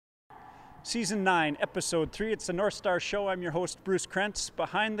Season 9, Episode 3. It's the Northstars show. I'm your host, Bruce Krentz.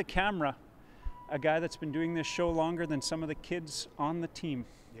 Behind the camera, a guy that's been doing this show longer than some of the kids on the team.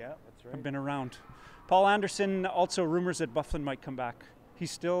 Yeah, that's right. Have been around. Paul Anderson, also rumors that Flin might come back.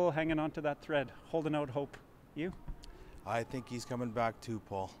 He's still hanging on to that thread, holding out hope. You? I think he's coming back too,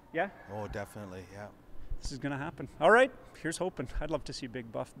 Paul. Yeah? Oh, definitely, yeah. This is going to happen. All right, here's hoping. I'd love to see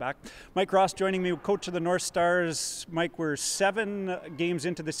Big Buff back. Mike Ross joining me, coach of the Northstars. Mike, we're 7 games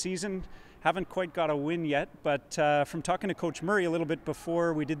into the season. Haven't quite got a win yet, but from talking to Coach Murray a little bit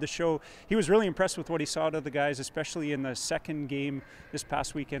before we did the show, he was really impressed with what he saw out of the guys, especially in the second game this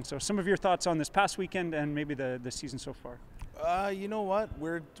past weekend. So some of your thoughts on this past weekend and maybe the season so far? You know what?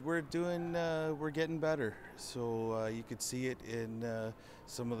 We're getting better. So you could see it in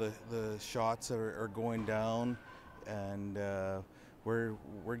some of the shots are going down, and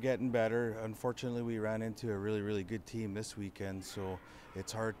we're getting better. Unfortunately, we ran into a really good team this weekend, so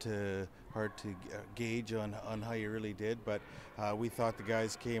it's hard to gauge on how you really did. But we thought the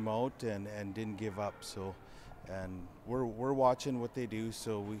guys came out and didn't give up. So, and we're watching what they do.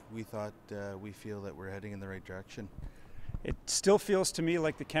 So we thought we feel that we're heading in the right direction. It still feels to me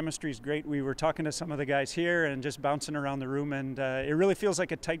like the chemistry is great. We were talking to some of the guys here and just bouncing around the room, and it really feels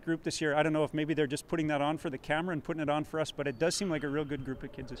like a tight group this year. I don't know if maybe they're just putting that on for the camera and putting it on for us, but it does seem like a real good group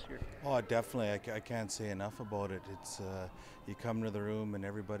of kids this year. Oh, definitely. I can't say enough about it. It's you come to the room and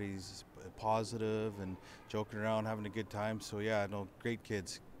everybody's positive and joking around, having a good time. So yeah, no, great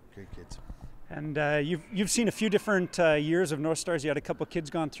kids, great kids. And you've seen a few different years of Northstars. You had a couple of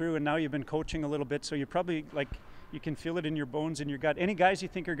kids gone through, and now you've been coaching a little bit. So you're probably you can feel it in your bones and your gut. Any guys you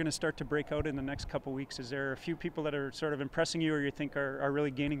think are going to start to break out in the next couple of weeks? Is there a few people that are sort of impressing you, or you think are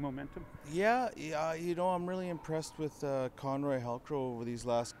really gaining momentum? Yeah, you know, I'm really impressed with Conroy Halcrow over these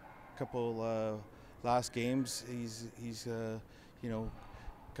last couple last games. He's you know,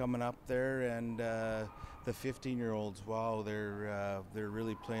 coming up there, and the 15-year-olds, wow, they're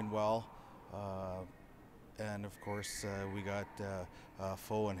really playing well. And of course, we got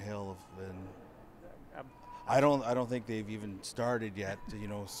Foe and Hill, and I don't think they've even started yet. You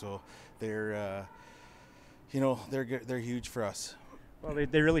know, so they're you know, they're huge for us. Well,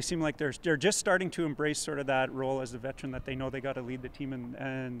 they really seem like they're just starting to embrace sort of that role as the veteran that they know they got to lead the team,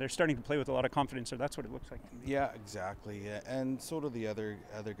 and they're starting to play with a lot of confidence. So that's what it looks like to me. Yeah, exactly. And so do the other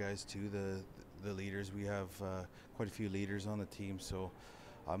guys too. The leaders. We have quite a few leaders on the team, so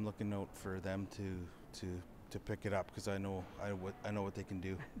I'm looking out for them to pick it up, because I know what they can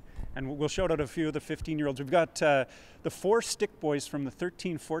do. And we'll shout out a few of the 15-year-olds. We've got the 4 Stick Boys from the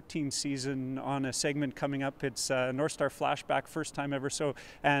 13-14 season on a segment coming up. It's Northstar Flashback, first time ever. So,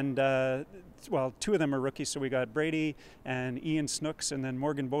 and well, 2 of them are rookies. So we got Brady and Ian Snooks, and then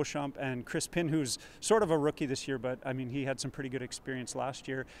Morgan Beauchamp and Chris Pinn, who's sort of a rookie this year, but I mean, he had some pretty good experience last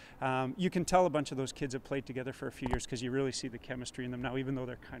year. You can tell a bunch of those kids have played together for a few years, because you really see the chemistry in them now, even though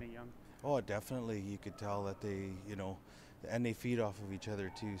they're kind of young. Oh, definitely. You could tell that they, you know, and they feed off of each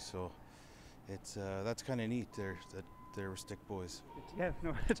other too. So it's that's kind of neat. They're Stick Boys. Yeah,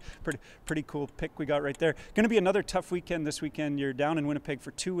 no, it's pretty cool pick we got right there. Going to be another tough weekend this weekend. You're down in Winnipeg for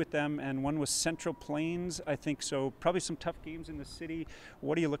 2 with them, and one was Central Plains, I think. So probably some tough games in the city.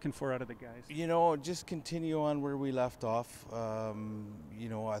 What are you looking for out of the guys? You know, just continue on where we left off. You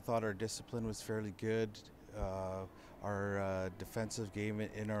know, I thought our discipline was fairly good. Our defensive game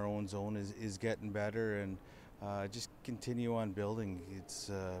in our own zone is getting better, and just continue on building.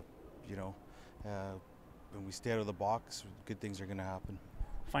 It's you know, when we stay out of the box, good things are going to happen.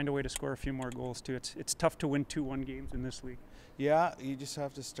 Find a way to score a few more goals too. It's tough to win 2-1 games in this league. Yeah, you just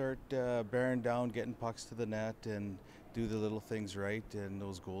have to start bearing down, getting pucks to the net, and do the little things right, and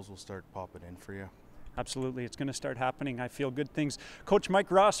those goals will start popping in for you. Absolutely, it's going to start happening. I feel good things. Coach Mike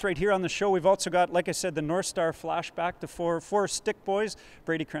Ross right here on the show. We've also got, like I said, the Northstar Flashback, the four Stick Boys.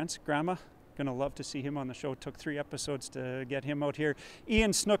 Brady Krentz, Grandma, going to love to see him on the show. It took 3 episodes to get him out here.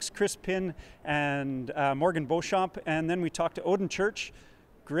 Ian Snooks, Chris Pinn, and Morgan Beauchamp. And then we talked to Odin Church.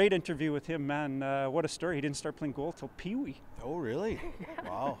 Great interview with him, man. What a story. He didn't start playing goal till Pee-wee. Oh, really?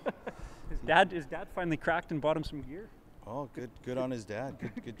 Wow. His dad finally cracked and bought him some gear. Oh, good on his dad.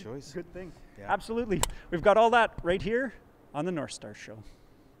 Good choice. Good thing. Yeah. Absolutely. We've got all that right here on the Northstars show.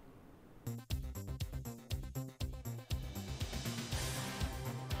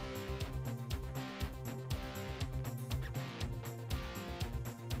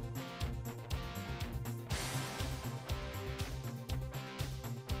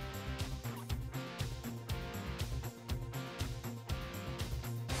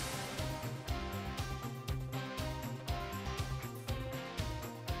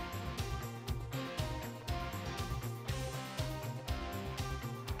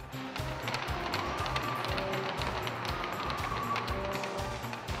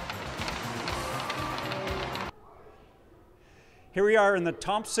 Here we are in the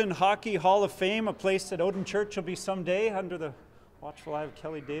Thompson Hockey Hall of Fame, a place that Odin Church will be someday, under the watchful eye of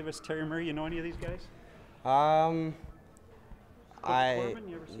Kelly Davis, Terry Murray. You know any of these guys? I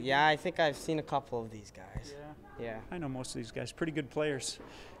think I've seen a couple of these guys. Yeah. I know most of these guys. Pretty good players.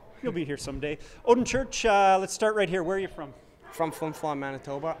 You'll be here someday. Odin Church, let's start right here. Where are you from? From Flin,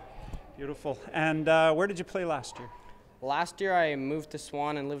 Manitoba. Beautiful. And where did you play last year? Last year I moved to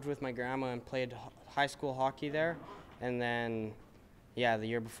Swan and lived with my grandma and played high school hockey there. And then, the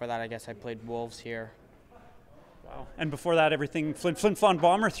year before that, I guess I played Wolves here. Wow. And before that, everything, Flon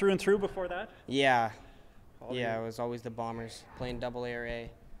Bomber through and through before that? Yeah. Yeah, it was always the Bombers, playing double A or A.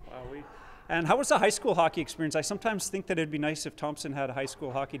 Wow. And how was the high school hockey experience? I sometimes think that it'd be nice if Thompson had high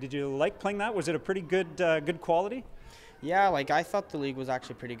school hockey. Did you like playing that? Was it a pretty good quality? Yeah, I thought the league was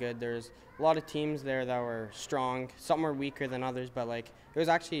actually pretty good. There's a lot of teams there that were strong. Some were weaker than others, but it was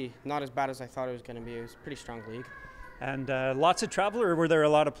actually not as bad as I thought it was going to be. It was a pretty strong league. And lots of travel, or were there a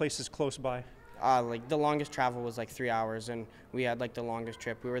lot of places close by? The longest travel was 3 hours, and we had the longest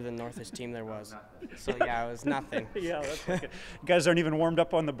trip. We were the northest team there was. So yeah, it was nothing. Yeah, that's okay. You guys aren't even warmed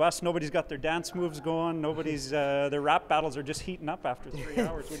up on the bus. Nobody's got their dance moves going. Nobody's their rap battles are just heating up after 3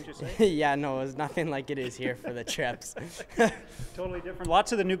 hours, wouldn't you say? Yeah, no, it was nothing like it is here for the trips. Totally different.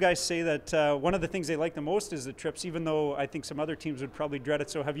 Lots of the new guys say that one of the things they like the most is the trips, even though I think some other teams would probably dread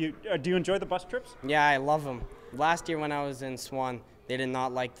it. So do you enjoy the bus trips? Yeah, I love them. Last year when I was in Swan, they did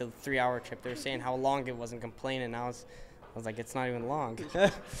not like the 3-hour trip. They were saying how long it was and complaining. I was like, it's not even long.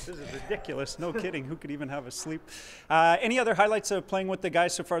 This is ridiculous. No kidding. Who could even have a sleep? Any other highlights of playing with the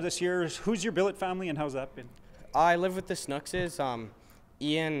guys so far this year? Who's your billet family and how's that been? I live with the Snookses.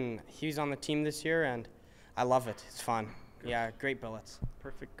 Ian, he's on the team this year, and I love it. It's fun. Yeah, great billets.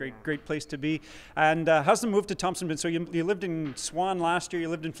 Perfect. Great place to be. And how's the move to Thompson been? So you lived in Swan last year, you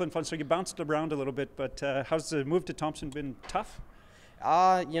lived in Flin, so you bounced around a little bit, but how's the move to Thompson been? Tough?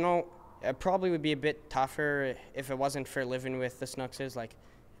 It probably would be a bit tougher if it wasn't for living with the Snookses.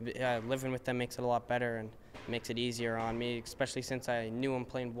 Living with them makes it a lot better and makes it easier on me, especially since I knew him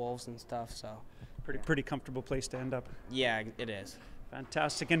playing Wolves and stuff. So pretty comfortable place to end up. Yeah, it is.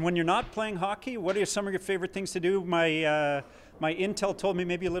 Fantastic. And when you're not playing hockey, what are some of your favorite things to do? My intel told me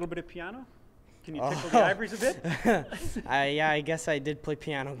maybe a little bit of piano. Can you tickle the ivories a bit? I guess I did play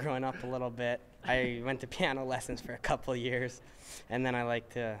piano growing up a little bit. I went to piano lessons for a couple of years, and then I like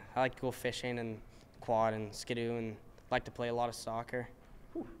to go fishing and quad and skidoo, and like to play a lot of soccer.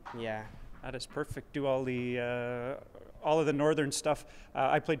 Whew. Yeah. That is perfect. Do all of the northern stuff.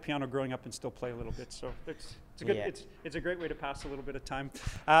 I played piano growing up and still play a little bit, so it's a great way to pass a little bit of time.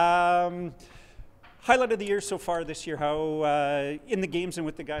 Highlight of the year so far this year. How in the games and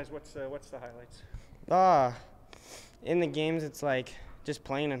with the guys? What's the highlights? In the games, it's just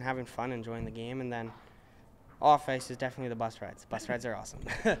playing and having fun, enjoying the game, and then off ice is definitely the bus rides. Bus rides are awesome.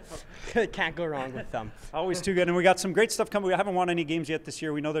 Can't go wrong with them. Always too good. And we got some great stuff coming. We haven't won any games yet this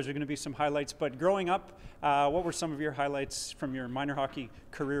year. We know there's going to be some highlights. But growing up, what were some of your highlights from your minor hockey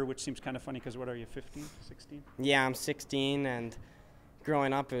career, which seems kind of funny because what are you, 15, 16? Yeah, I'm 16, and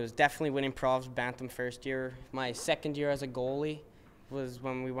growing up, it was definitely winning Provs Bantam first year. My second year as a goalie was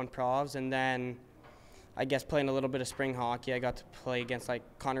when we won Provs, and then I guess playing a little bit of spring hockey. I got to play against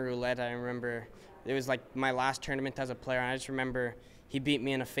Connor Roulette. I remember it was my last tournament as a player, and I just remember he beat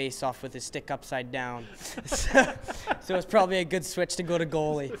me in a face-off with his stick upside down. So it was probably a good switch to go to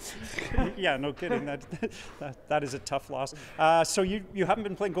goalie. Yeah, no kidding. That is a tough loss. So you haven't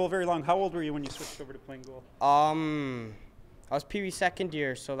been playing goal very long. How old were you when you switched over to playing goal? I was Pee Wee second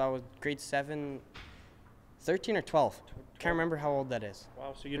year, so that was grade 7, 13 or 12. Can't remember how old that is.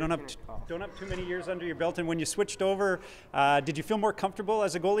 Wow, so you don't have too many years under your belt. And when you switched over, did you feel more comfortable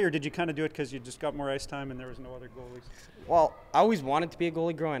as a goalie, or did you kind of do it because you just got more ice time and there was no other goalies? Well, I always wanted to be a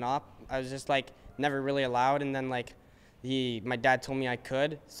goalie growing up. I was just never really allowed, and then my dad told me I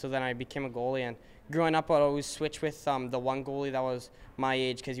could, so then I became a goalie. And growing up, I'd always switch with the one goalie that was my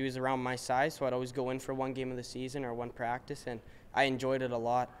age because he was around my size, so I'd always go in for one game of the season or one practice, and I enjoyed it a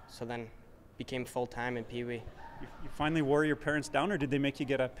lot. So then became full-time in Pee Wee. You finally wore your parents down, or did they make you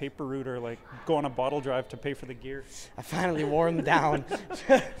get a paper route or go on a bottle drive to pay for the gear? I finally wore them down.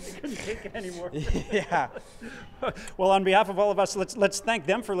 Couldn't take it anymore. Yeah. Well, on behalf of all of us, let's thank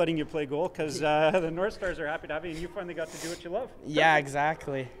them for letting you play goal, because the Northstars are happy to have you, and you finally got to do what you love. Yeah,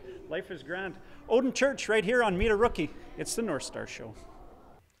 exactly. Life is grand. Odin Church right here on Meet a Rookie. It's the Northstar Show.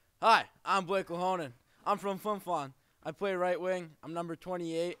 Hi, I'm Blake Lahonen. I'm from Flon. I play right wing. I'm number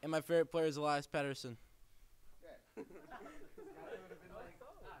 28, and my favorite player is Elias Pettersson.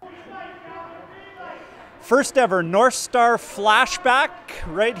 First ever Northstar flashback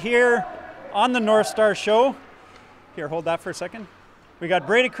right here on the Northstar Show. Here, hold that for a second. We got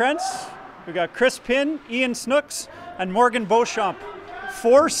Brady Krentz, we got Chris Pinn, Ian Snooks, and Morgan Beauchamp.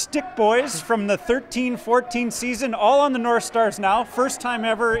 4 stick boys from the 13-14 season, all on the Northstars now. First time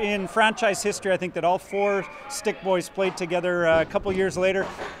ever in franchise history, I think, that all 4 stick boys played together a couple years later.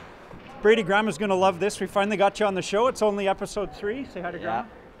 Brady, Grandma's going to love this. We finally got you on the show. It's only episode 3. Say hi to Grandma.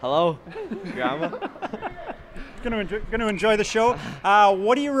 Hello, Grandma. Going to enjoy the show.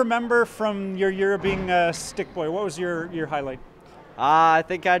 What do you remember from your year of being a stick boy? What was your highlight? I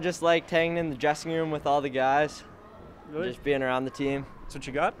think I just liked hanging in the dressing room with all the guys. Really? Just being around the team. That's what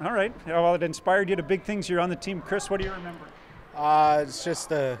you got? All right. Yeah, well, it inspired you to big things. You're on the team. Chris, what do you remember? It's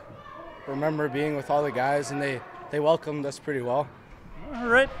just remember being with all the guys, and they welcomed us pretty well. All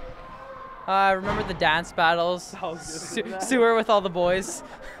right. I remember the dance battles. Sewer with all the boys.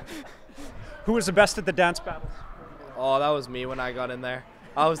 Who was the best at the dance battles? Oh, that was me when I got in there.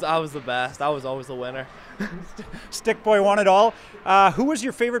 I was the best. I was always the winner. Stick boy won it all. Who was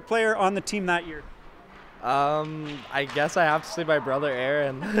your favorite player on the team that year? I guess I have to say my brother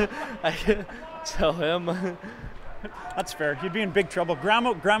Aaron. I tell him. That's fair. You'd be in big trouble.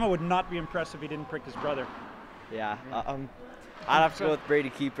 Grandma would not be impressed if he didn't prick his brother. Yeah. I'd have to go with Brady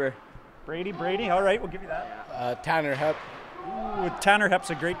Keeper. Brady. All right, we'll give you that. Tanner Hep. Ooh, Tanner Hep's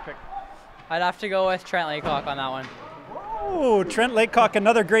a great pick. I'd have to go with Trent Laycock on that one. Oh, Trent Laycock,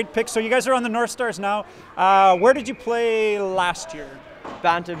 another great pick. So you guys are on the Northstars now. Where did you play last year?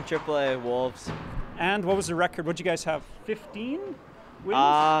 Bantam AAA Wolves. And what was the record? What did you guys have? 15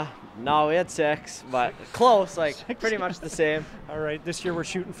 wins? No, we had 6, but close, like 6? pretty much the same. All right, this year we're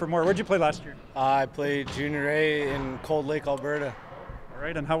shooting for more. Where'd you play last year? I played Junior A in Cold Lake, Alberta. All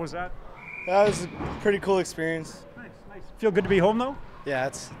right, and how was that? That was a pretty cool experience. Nice. Feel good to be home, though? Yeah,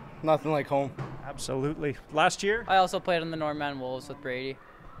 it's nothing like home. Absolutely. Last year? I also played on the Norman Wolves with Brady.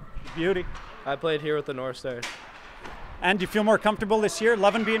 Beauty. I played here with the Northstars. And do you feel more comfortable this year,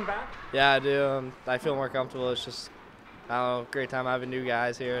 loving being back? Yeah, I do. I feel more comfortable. It's just, I don't know, great time having new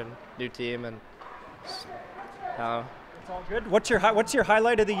guys here and new team, and just, I don't know. It's all good. What's your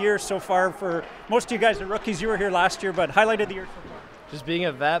highlight of the year so far? For most of you guys are rookies. You were here last year, but highlight of the year so far? Just being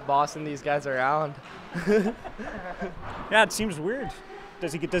a vet, bossing these guys around. Yeah, it seems weird.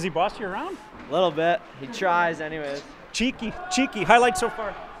 Does he boss you around? A little bit. He tries anyways. Cheeky. Highlight so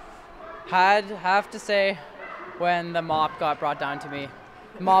far? I'd have to say when the mop got brought down to me.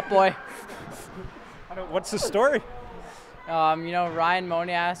 Mop boy. What's the story? Ryan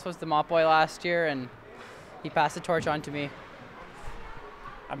Monias was the mop boy last year, and he passed the torch on to me.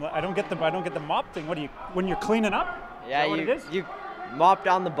 I don't get the mop thing. What do you, when you're cleaning up? Yeah, Is that what it is? you mop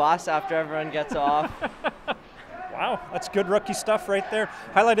down the bus after everyone gets off. Wow, that's good rookie stuff right there.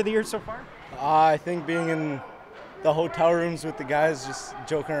 Highlight of the year so far? I think being in the hotel rooms with the guys, just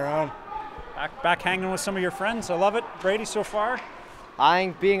joking around. Back hanging with some of your friends. I love it. Brady, so far? I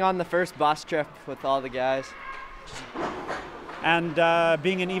think being on the first bus trip with all the guys. And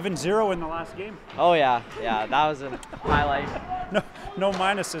being an even 0 in the last game. Oh yeah, that was a highlight. No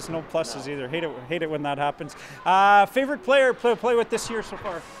minuses, no pluses either. Hate it when that happens. Favorite player play with this year so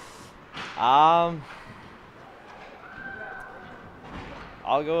far?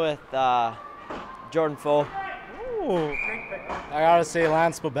 I'll go with Jordan Foe. Ooh, great pick. I gotta say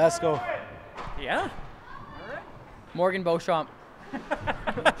Lance Bobesco. Yeah. Morgan Beauchamp.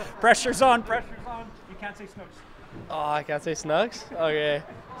 Pressure's on. You can't say Snooks. Oh, I can't say Snugs? Okay.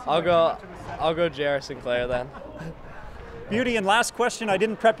 I'll go J.R. Sinclair then. Beauty, and last question. I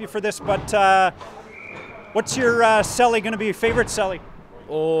didn't prep you for this, but what's your celly going to be? Favorite celly?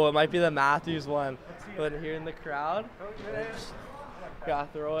 Oh, it might be the Matthews one. But here in the crowd, gotta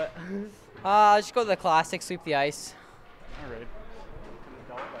throw it. I'll just go with the classic, sweep the ice. All right.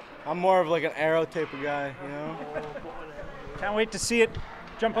 I'm more of like an arrow type of guy, you know? Can't wait to see it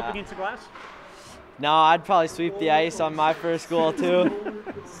jump up against the glass. No, I'd probably sweep the ice on my first goal too.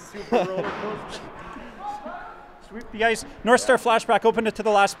 Super roller coaster. Sweep the ice. Northstar flashback. Open it to the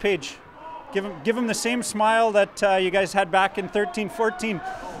last page. Give him the same smile that you guys had back in 13-14.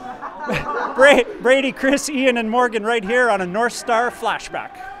 Brady, Chris, Ian, and Morgan right here on a Northstar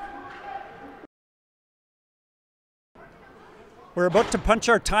flashback. We're about to punch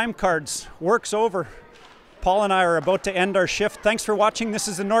our time cards. Work's over. Paul and I are about to end our shift. Thanks for watching. This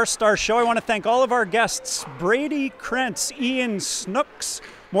is the Northstar Show. I want to thank all of our guests, Brady Krentz, Ian Snooks,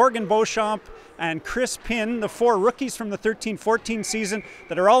 Morgan Beauchamp, and Chris Pinn, the 4 rookies from the 13-14 season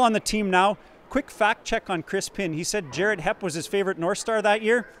that are all on the team now. Quick fact check on Chris Pinn. He said Jared Hep was his favorite Northstar that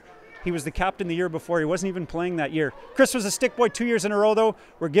year. He was the captain the year before. He wasn't even playing that year. Chris was a stick boy 2 years in a row, though.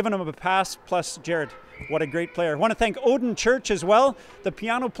 We're giving him a pass, plus Jared. What a great player. I want to thank Odin Church as well, the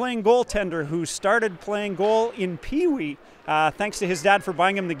piano-playing goaltender who started playing goal in Pee-wee, thanks to his dad for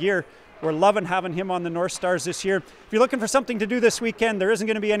buying him the gear. We're loving having him on the Northstars this year. If you're looking for something to do this weekend, there isn't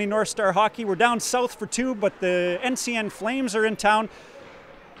going to be any Northstar hockey. We're down south for 2, but the NCN Flames are in town.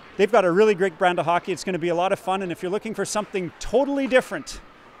 They've got a really great brand of hockey. It's going to be a lot of fun, and if you're looking for something totally different,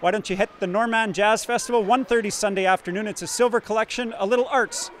 why don't you hit the Norman Jazz Festival, 1:30 Sunday afternoon. It's a silver collection, a little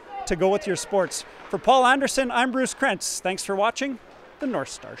arts to go with your sports. For Paul Anderson, I'm Bruce Krentz. Thanks for watching the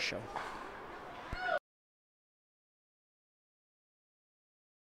Northstar Show.